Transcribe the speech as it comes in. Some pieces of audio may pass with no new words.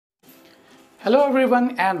Hello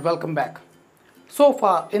everyone and welcome back. So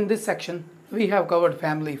far in this section we have covered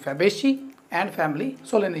family Fabaceae and family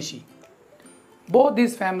Solanaceae. Both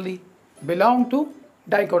these family belong to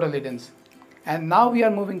dicotyledons, and now we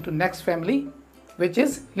are moving to next family, which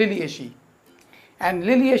is Liliaceae, and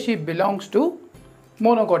Liliaceae belongs to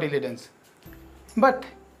monocotyledons. But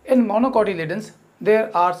in monocotyledons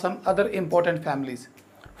there are some other important families.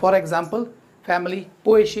 For example, family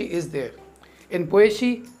Poaceae is there. In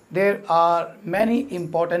Poaceae there are many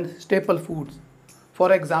important staple foods.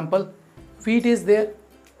 For example, wheat is there,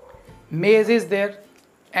 maize is there,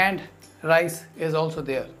 and rice is also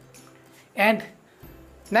there. And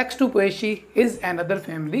next to Poaceae is another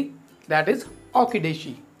family, that is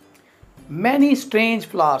Orchidaceae. Many strange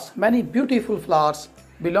flowers, many beautiful flowers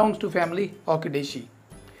belongs to family Orchidaceae.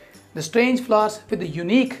 The strange flowers with the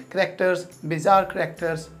unique characters, bizarre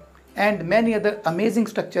characters, and many other amazing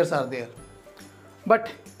structures are there.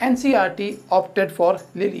 But NCERT opted for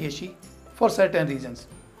Liliaceae for certain reasons.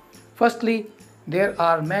 Firstly, there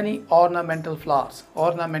are many ornamental flowers,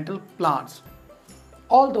 ornamental plants.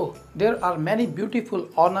 Although there are many beautiful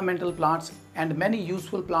ornamental plants and many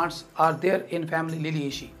useful plants are there in family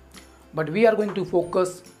Liliaceae, but we are going to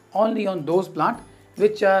focus only on those plants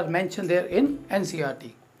which are mentioned there in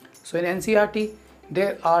NCERT. So in NCERT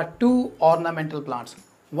there are two ornamental plants.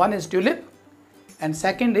 One is tulip and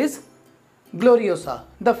second is gloriosa,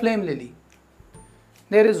 the flame lily.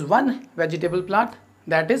 There is one vegetable plant,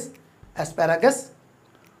 that is asparagus,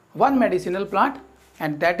 one medicinal plant,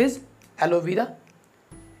 and that is aloe vera,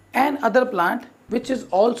 and other plant which is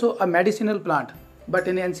also a medicinal plant, but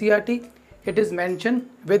in NCERT it is mentioned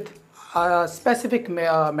with a specific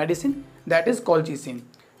medicine, that is colchicine.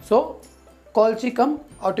 So colchicum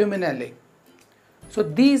autumnale. So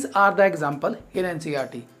these are the example in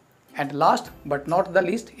NCERT. And last but not the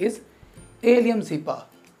least is Allium cepa,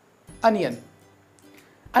 onion.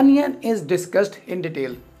 Onion is discussed in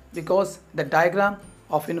detail because the diagram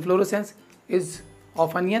of inflorescence is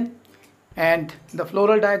of onion, and the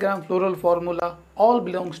floral diagram, floral formula, all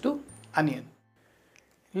belongs to onion.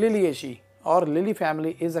 Liliaceae or lily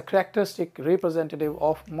family is a characteristic representative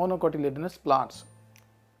of monocotyledonous plants.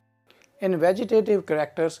 In vegetative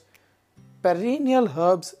characters, perennial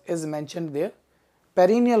herbs is mentioned there.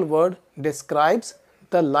 Perennial word describes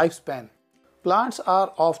the lifespan. Plants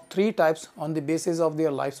are of three types on the basis of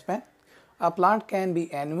their lifespan. A plant can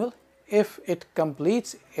be annual if it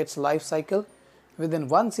completes its life cycle within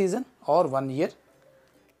one season or 1 year.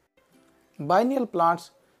 Biennial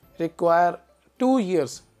plants require 2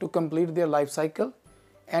 years to complete their life cycle,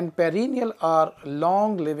 and perennial are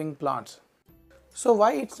long living plants. So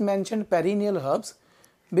why it's mentioned perennial herbs?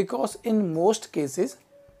 Because in most cases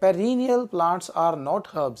perennial plants are not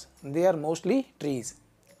herbs, they are mostly trees.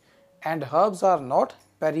 And herbs are not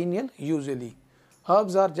perennial usually.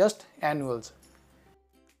 Herbs are just annuals.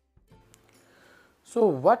 So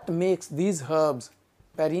what makes these herbs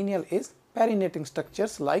perennial is perinating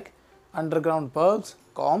structures like underground bulbs,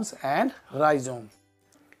 corms, and rhizome.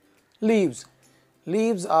 Leaves.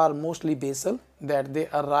 Leaves are mostly basal, that they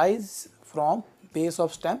arise from base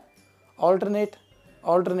of stem. Alternate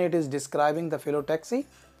is describing the phyllotaxy.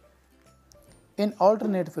 In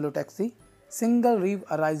alternate phyllotaxy, single leaf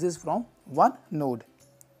arises from one node.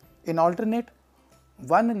 In alternate,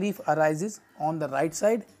 one leaf arises on the right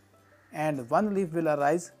side and one leaf will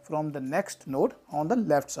arise from the next node on the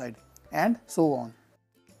left side, and so on.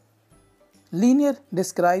 Linear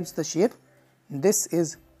describes the shape. This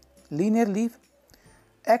is linear leaf.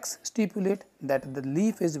 X stipulate that the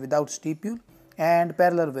leaf is without stipule and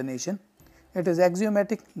parallel venation. It is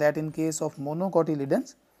axiomatic that in case of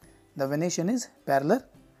monocotyledons, the venation is parallel.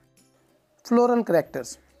 Floral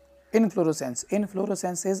characters. Inflorescence.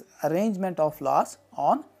 Inflorescence is arrangement of flowers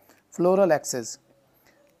on floral axis.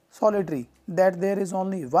 Solitary, that there is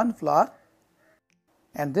only one flower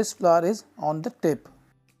and this flower is on the tip.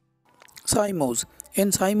 Cymose. In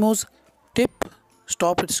cymose, tip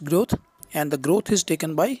stops its growth and the growth is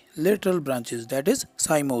taken by lateral branches, that is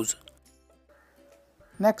cymose.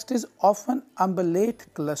 Next is often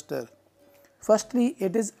umbellate cluster. Firstly,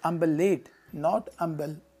 it is umbellate, not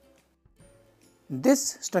umbel.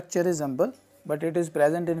 This structure is umbel, but it is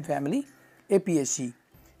present in family Apiaceae.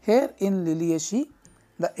 Here in Liliaceae,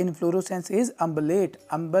 the inflorescence is umbellate,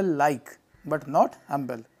 umbel-like, but not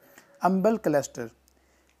umbel. Umbel cluster,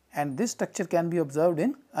 and this structure can be observed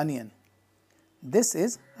in onion. This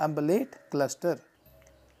is umbellate cluster.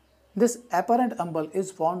 This apparent umbel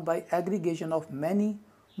is formed by aggregation of many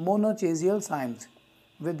monochasial cymes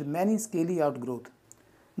with many scaly outgrowth.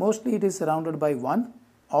 Mostly it is surrounded by one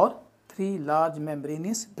or three large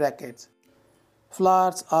membranous brackets.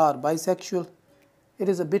 Flowers are bisexual. It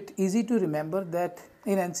is a bit easy to remember that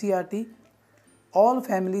in NCERT all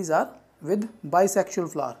families are with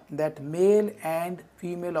bisexual flower, that male and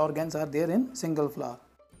female organs are there in single flower.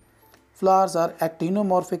 Flowers are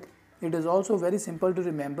actinomorphic. It is also very simple to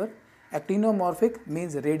remember. Actinomorphic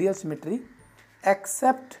means radial symmetry,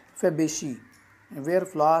 except Fabaceae, where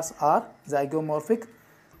flowers are zygomorphic.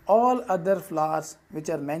 All other flowers which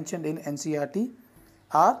are mentioned in NCERT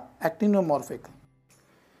are actinomorphic.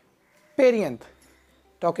 Perianth,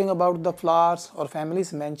 talking about the flowers or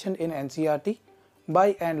families mentioned in NCERT,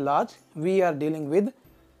 by and large we are dealing with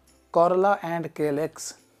corolla and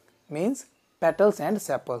calyx, means petals and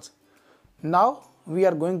sepals. Now we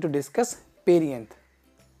are going to discuss perianth.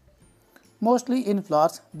 Mostly in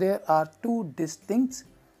flowers there are two distinct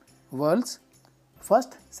whorls.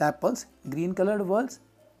 First, sepals, green colored whorls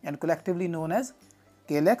and collectively known as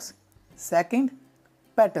calyx. Second,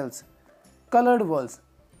 petals, colored whorls,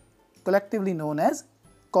 collectively known as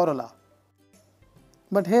corolla.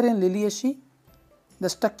 But here in liliaceae, the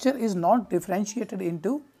structure is not differentiated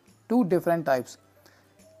into two different types.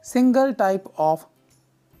 Single type of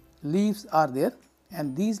leaves are there,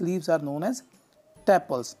 and these leaves are known as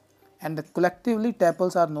tepals, and collectively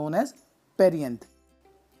tepals are known as perianth.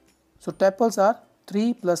 So tepals are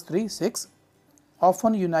 3 plus 3, 6,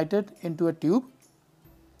 often united into a tube,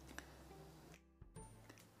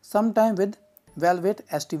 sometime with valvate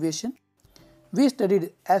estivation. We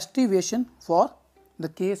studied estivation for the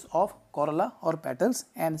case of corolla or petals,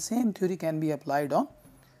 and same theory can be applied on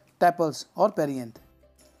tepals or perianth.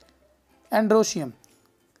 Androsium,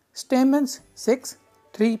 stamens 6,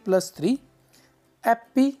 3 plus 3,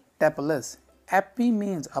 Epiphyllus. Epi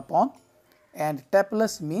means upon and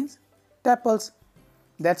tepalus means tepals,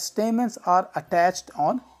 that stamens are attached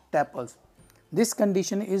on tepals. This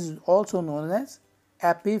condition is also known as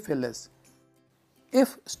Epiphyllus.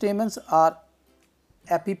 If stamens are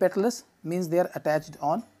epipetalous, means they are attached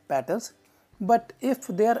on petals, but if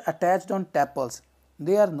they are attached on tepals,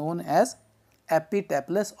 they are known as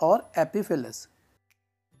epitepalous or epiphyllus.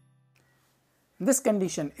 This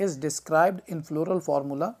condition is described in floral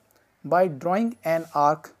formula by drawing an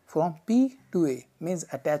arc from P to A, means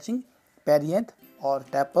attaching perianth or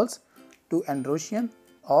tepals to androsium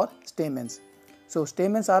or stamens. So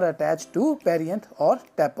stamens are attached to perianth or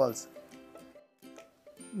tepals.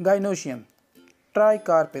 Gynosium,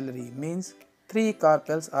 tricarpellary, means 3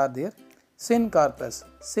 carpels are there.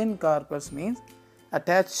 Syncarpus means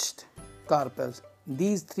attached carpels.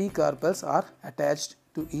 These 3 carpels are attached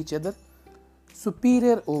to each other.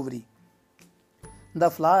 Superior ovary, the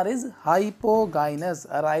flower is hypogynous,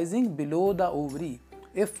 arising below the ovary.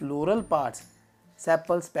 If floral parts,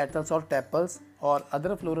 sepals, petals or tepals or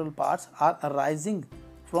other floral parts are arising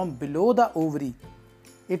from below the ovary,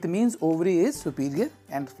 it means ovary is superior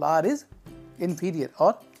and flower is inferior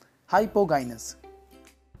or hypogynous.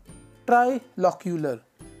 Trilocular,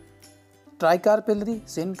 tricarpellary,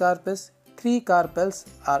 syncarpus, 3 carpels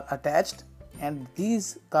are attached and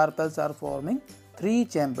these carpels are forming 3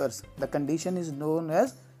 chambers. The condition is known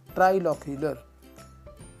as trilocular.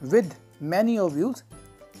 With many ovules,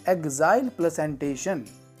 axile placentation.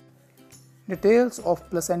 Details of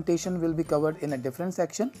placentation will be covered in a different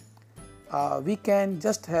section. We can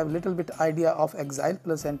just have little bit idea of axile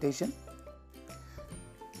placentation.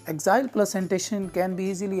 Axile placentation can be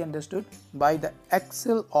easily understood by the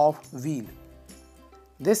axil of wheel.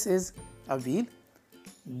 This is a wheel.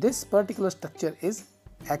 This particular structure is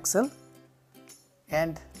axil,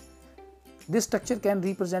 and this structure can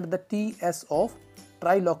represent the TS of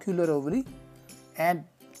trilocular ovary, and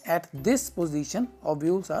at this position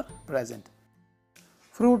ovules are present.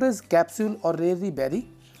 Fruit is capsule or rarely berry.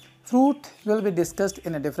 Fruit will be discussed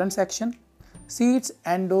in a different section. Seeds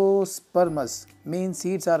endospermous, means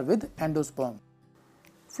seeds are with endosperm.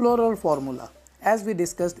 Floral formula, as we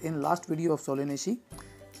discussed in last video of Solanaceae,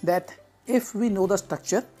 that if we know the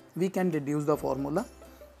structure, we can deduce the formula.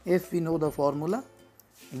 If we know the formula,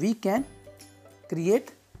 we can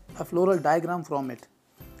create a floral diagram from it.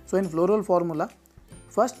 So in floral formula,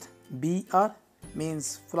 first BR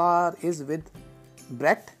means flower is with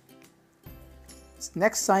bract.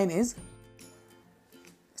 Next sign is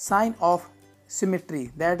sign of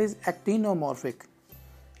symmetry, that is actinomorphic,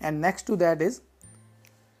 and next to that is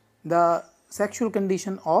the sexual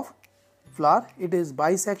condition of flower. It is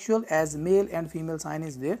bisexual as male and female sign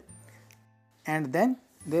is there, and then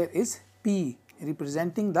there is P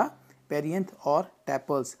representing the perianth or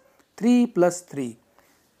tepals. 3 plus 3,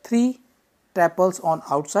 3 tepals on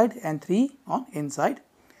outside and 3 on inside.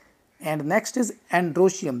 And next is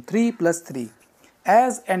Androsium, 3 plus 3.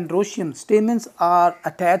 As Androsium stamens are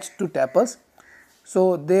attached to tepals, So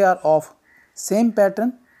they are of same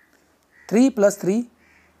pattern, 3 plus 3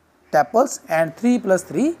 tepals and 3 plus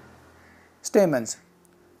 3 stamens.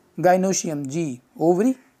 Gynosium G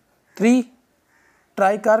ovary, 3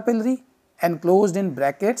 tricarpellary enclosed in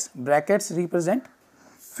brackets. Brackets represent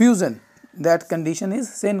fusion. That condition is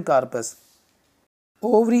syncarpous.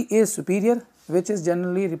 Ovary is superior, which is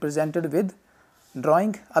generally represented with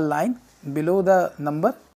drawing a line below the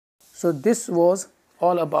number. So this was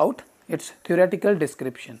all about its theoretical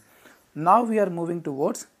description. Now we are moving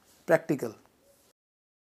towards practical.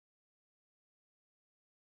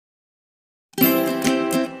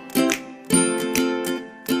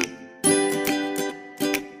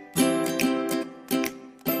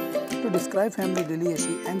 To describe family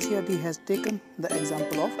liliaceae, NCERT has taken the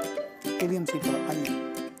example of liliaceae for onion,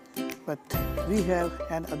 but we have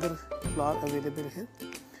another flower available here.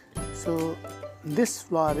 So this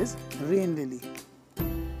flower is rain lily.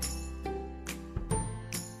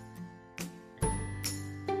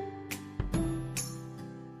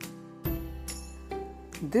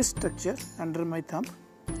 This structure under my thumb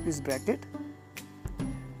is bracket.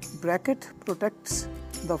 Bracket protects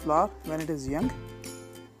the flower when it is young,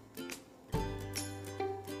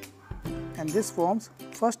 and this forms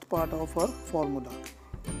first part of our formula.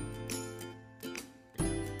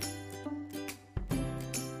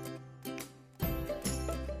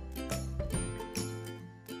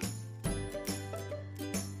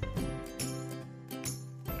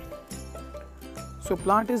 So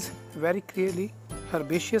plant is very clearly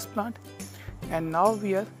herbaceous plant, and now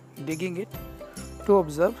we are digging it to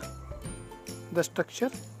observe the structure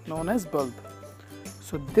known as bulb.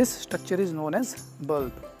 So this structure is known as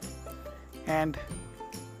bulb, and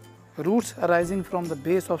roots arising from the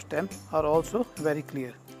base of stem are also very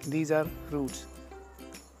clear. These are roots.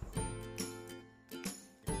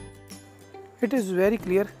 It is very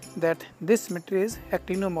clear that this symmetry is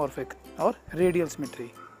actinomorphic or radial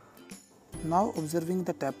symmetry. Now observing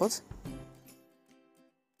the tepals.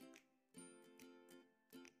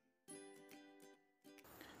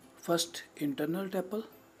 First internal tepal,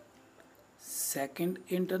 second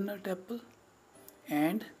internal tepal,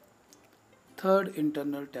 and third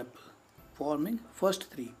internal tepal, forming first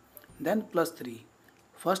 3, then plus 3,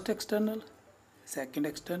 first external, second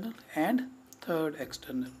external, and third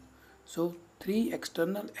external. So 3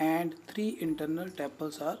 external and 3 internal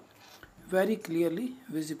tepals are very clearly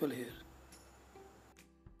visible here.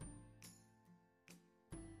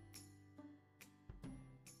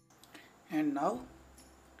 And now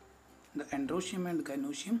the Androsium and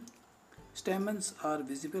Gynosium stamens are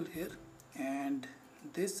visible here, and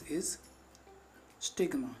this is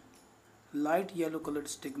stigma. Light yellow colored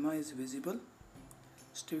stigma is visible.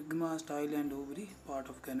 Stigma, style and ovary, part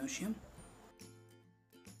of Gynosium.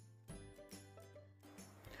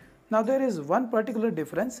 Now there is one particular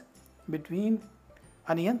difference between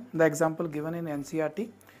onion, the example given in NCERT,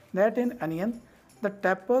 that in onion the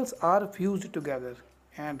tepals are fused together,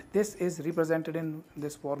 and this is represented in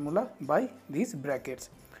this formula by these brackets,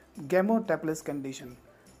 gamotepalous condition.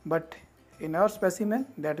 But in our specimen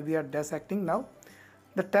that we are dissecting now,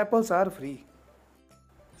 the tepals are free.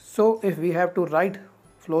 So if we have to write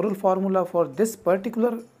floral formula for this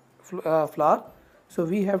particular flower, so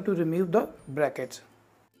we have to remove the brackets.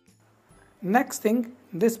 Next thing,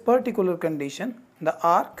 this particular condition, the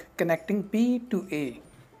arc connecting P to A,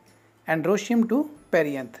 Androsium to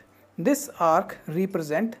perianth. This arc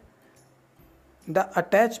represents the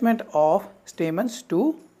attachment of stamens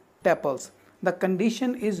to tepals. The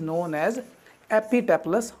condition is known as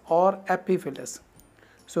epitepalous or epiphyllus.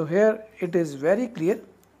 So here it is very clear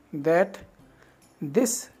that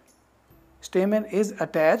this stamen is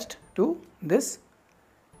attached to this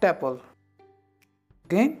tepal.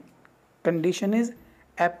 Again, condition is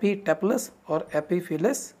epitepalous or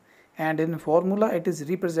epiphyllus, and in formula it is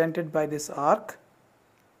represented by this arc.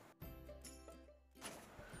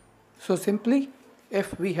 So simply,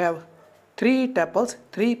 if we have 3 tepals,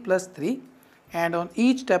 3 plus 3, and on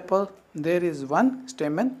each tepal there is one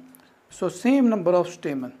stamen, so same number of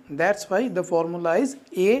stamen. That's why the formula is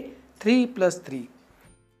A 3 plus 3.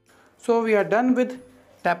 So we are done with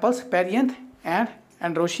tepals, perianth and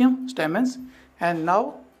Androsium stamens, and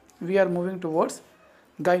now we are moving towards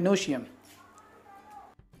Gynosium.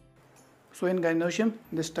 So in Gynosium,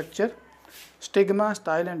 the structure, stigma,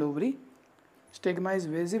 style and ovary. Stigma is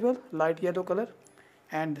visible, light yellow color,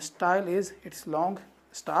 and style is its long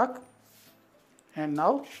stalk. And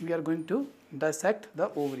now we are going to dissect the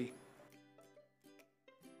ovary.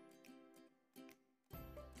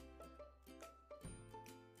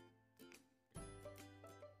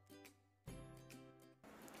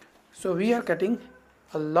 So we are cutting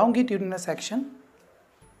a longitudinal section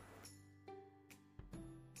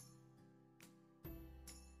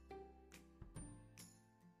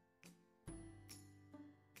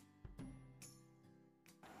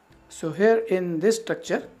So here in this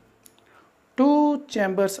structure, two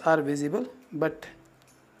chambers are visible, but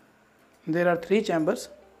there are three chambers.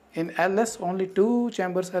 In LS, only two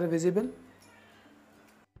chambers are visible.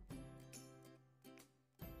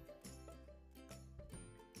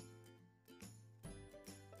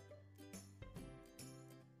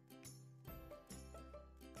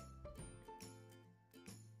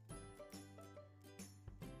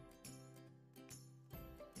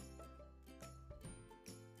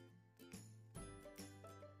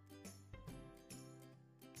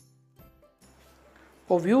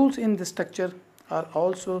 Ovules in the structure are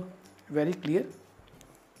also very clear.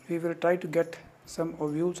 We will try to get some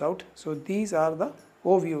ovules out. So these are the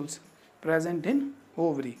ovules present in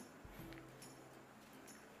ovary.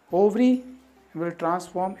 Ovary will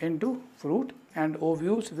transform into fruit and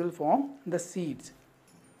ovules will form the seeds.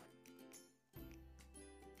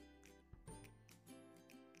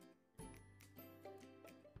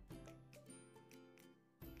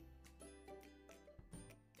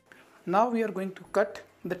 Now we are going to cut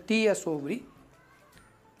the TS ovary.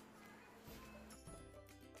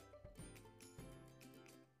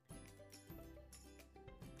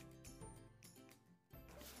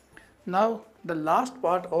 Now the last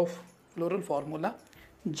part of floral formula,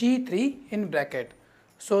 G3 in bracket.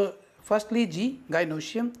 So firstly G,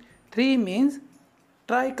 Gynosium. 3 means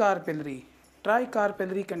tricarpellary.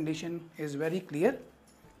 Tricarpellary condition is very clear,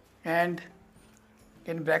 and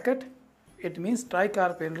in bracket it means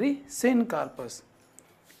tricarpellary syncarpus.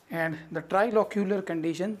 And the trilocular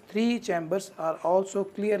condition, 3 chambers are also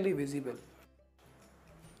clearly visible.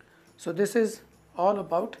 So this is all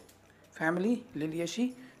about family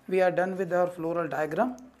Liliaceae. We are done with our floral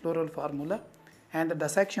diagram, floral formula, and the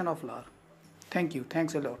dissection of flower. Thank you.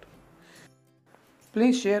 Thanks a lot.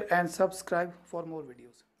 Please share and subscribe for more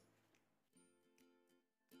videos.